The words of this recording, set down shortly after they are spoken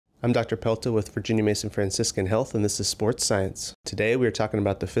I'm Dr. Pelto with Virginia Mason Franciscan Health, and this is Sports Science. Today we are talking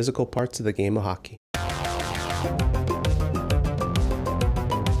about the physical parts of the game of hockey.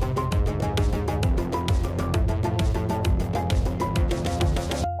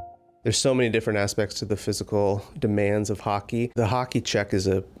 There's so many different aspects to the physical demands of hockey. The hockey check is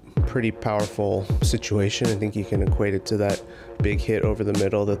a pretty powerful situation. I think you can equate it to that big hit over the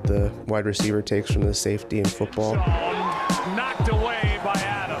middle that the wide receiver takes from the safety in football. Knocked away by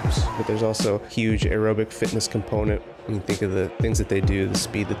Adams. But there's also a huge aerobic fitness component. When you think of the things that they do, the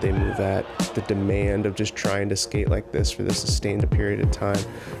speed that they move at, the demand of just trying to skate like this for the sustained period of time.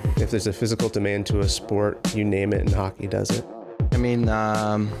 If there's a physical demand to a sport, you name it, and hockey does it. I mean,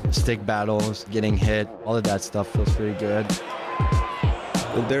 stick battles, getting hit, all of that stuff feels pretty good.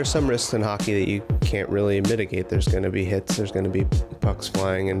 There are some risks in hockey that you can't really mitigate. There's going to be hits, there's going to be pucks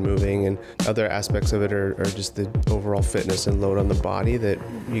flying and moving, and other aspects of it are just the overall fitness and load on the body that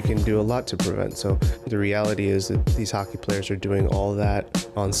you can do a lot to prevent. So the reality is that these hockey players are doing all that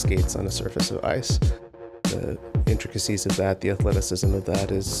on skates on a surface of ice. The intricacies of that, the athleticism of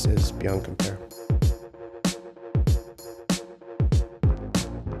that is beyond compare.